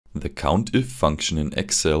The COUNTIF function in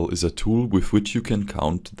Excel is a tool with which you can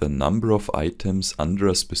count the number of items under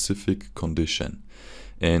a specific condition.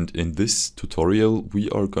 And in this tutorial we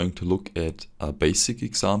are going to look at a basic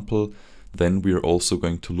example. Then we are also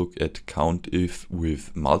going to look at COUNTIF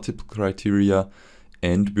with multiple criteria,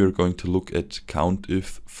 and we are going to look at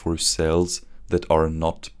COUNTIF for cells that are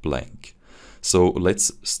not blank. So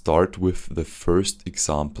let's start with the first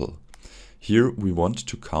example. Here we want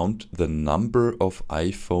to count the number of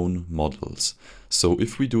iPhone models. So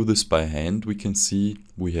if we do this by hand, we can see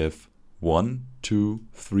we have 1, 2,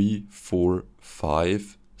 3, 4,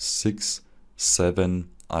 5, 6, 7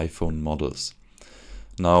 iPhone models.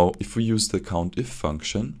 Now, if we use the COUNTIF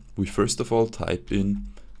function, we first of all type in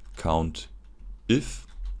COUNTIF,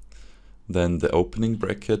 then the opening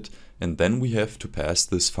bracket, and then we have to pass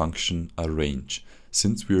this function a range.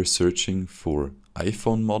 Since we are searching for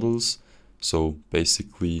iPhone models, so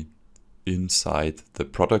basically inside the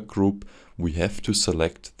product group, we have to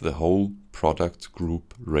select the whole product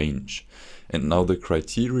group range. And now the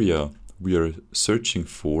criteria we are searching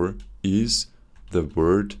for is the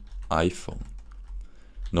word iPhone.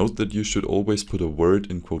 Note that you should always put a word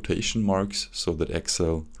in quotation marks so that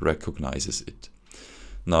Excel recognizes it.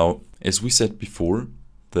 Now, as we said before,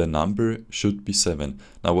 the number should be 7.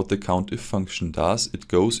 Now what the COUNTIF function does, it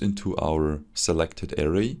goes into our selected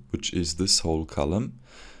array, which is this whole column.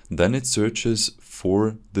 Then it searches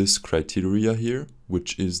for this criteria here,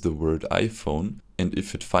 which is the word iPhone. And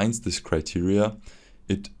if it finds this criteria,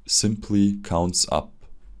 it simply counts up.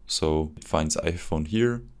 So it finds iPhone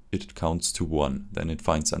here, it counts to 1. Then it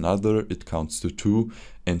finds another, it counts to 2,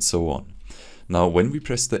 and so on. Now when we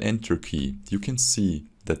press the Enter key, you can see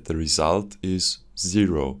that the result is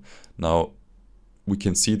 0. Now we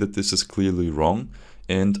can see that this is clearly wrong,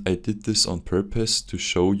 and I did this on purpose to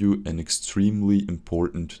show you an extremely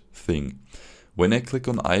important thing. When I click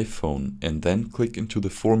on iPhone and then click into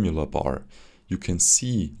the formula bar, you can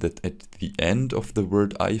see that at the end of the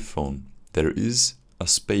word iPhone there is a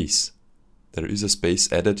space. There is a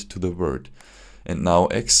space added to the word. And now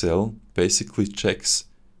Excel basically checks,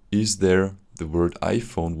 is there the word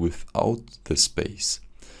iPhone without the space?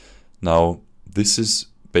 Now this is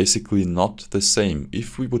basically not the same.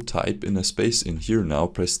 If we would type in a space in here now,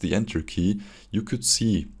 press the Enter key, you could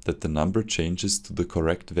see that the number changes to the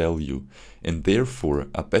correct value. And therefore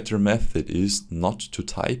a better method is not to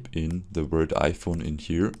type in the word iPhone in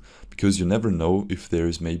here, because you never know if there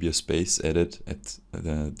is maybe a space added at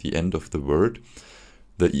the end of the word.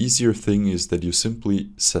 The easier thing is that you simply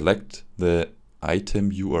select the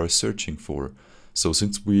item you are searching for. So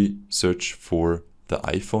since we search for the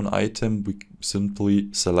iPhone item, we simply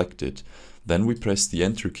select it. Then we press the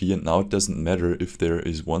Enter key, and now it doesn't matter if there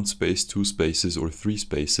is 1 space, 2 spaces, or 3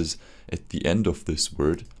 spaces at the end of this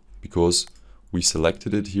word, because we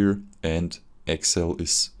selected it here and Excel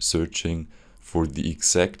is searching for the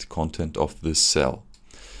exact content of this cell.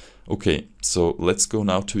 Okay, so let's go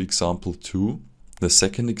now to example 2. The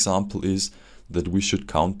second example is that we should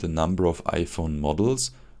count the number of iPhone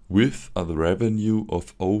models with a revenue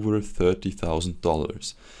of over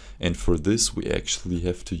 $30,000. And for this we actually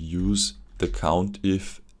have to use the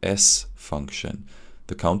COUNTIFS function.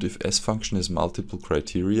 The COUNTIFS function has multiple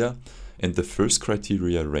criteria, and the first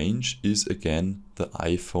criteria range is again the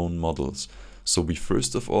iPhone models. So we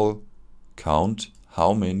first of all count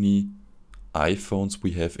how many iPhones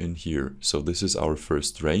we have in here. So this is our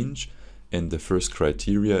first range, and the first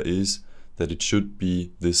criteria is that it should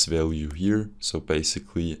be this value here, so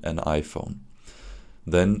basically an iPhone.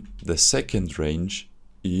 Then the second range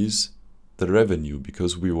is the revenue,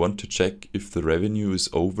 because we want to check if the revenue is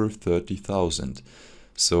over 30,000.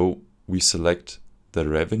 So we select the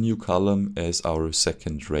revenue column as our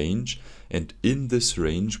second range, and in this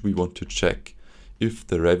range we want to check if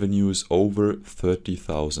the revenue is over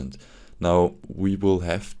 30,000. Now we will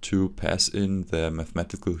have to pass in the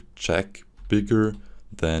mathematical check bigger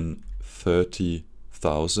than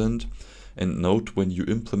 30,000, and note when you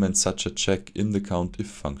implement such a check in the COUNTIF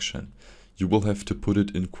function, you will have to put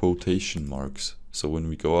it in quotation marks. So when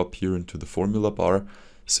we go up here into the formula bar,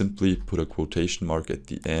 simply put a quotation mark at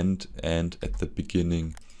the end and at the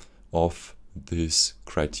beginning of this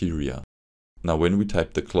criteria. Now when we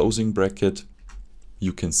type the closing bracket,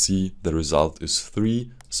 you can see the result is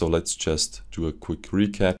 3. So let's just do a quick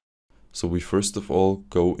recap. So we first of all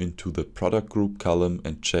go into the product group column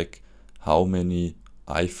and check how many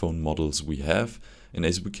iPhone models we have. And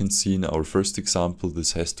as we can see in our first example,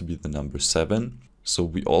 this has to be the number 7. So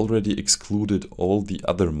we already excluded all the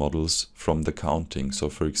other models from the counting. So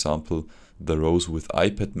for example, the rows with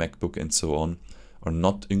iPad, MacBook and so on are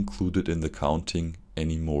not included in the counting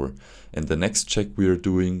anymore. And the next check we are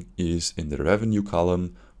doing is in the revenue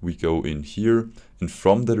column. We go in here, and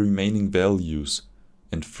from the remaining values,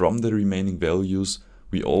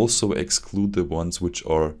 we also exclude the ones which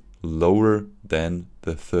are lower than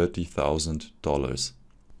the $30,000.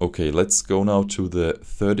 Okay, let's go now to the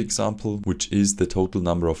third example, which is the total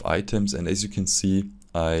number of items. And as you can see,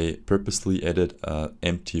 I purposely added an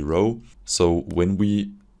empty row. So when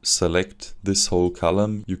we select this whole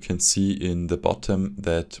column, you can see in the bottom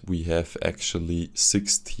that we have actually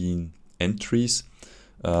 16 entries.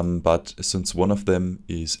 But since one of them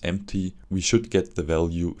is empty, we should get the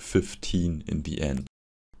value 15 in the end.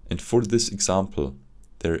 And for this example,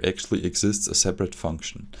 there actually exists a separate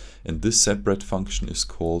function. And this separate function is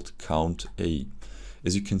called COUNT_A.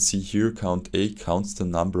 As you can see here, COUNT_A counts the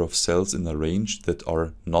number of cells in a range that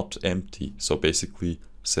are not empty. So basically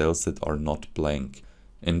cells that are not blank.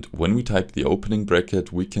 And when we type the opening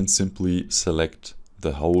bracket, we can simply select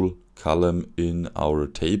the whole column in our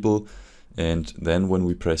table. And then when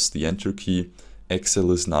we press the enter key,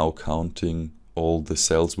 Excel is now counting all the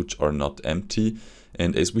cells which are not empty.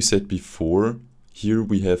 And as we said before, here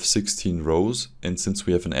we have 16 rows. And since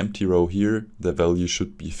we have an empty row here, the value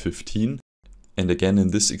should be 15. And again,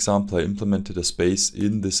 in this example, I implemented a space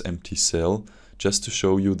in this empty cell just to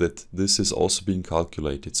show you that this is also being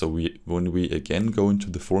calculated. So when we again go into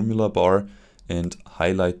the formula bar and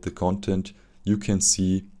highlight the content, you can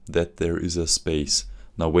see that there is a space.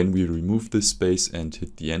 Now when we remove this space and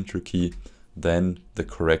hit the enter key, then the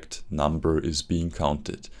correct number is being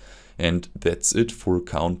counted. And that's it for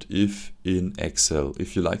COUNTIF in Excel.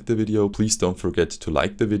 If you liked the video, please don't forget to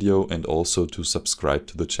like the video and also to subscribe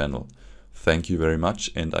to the channel. Thank you very much,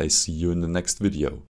 and I see you in the next video.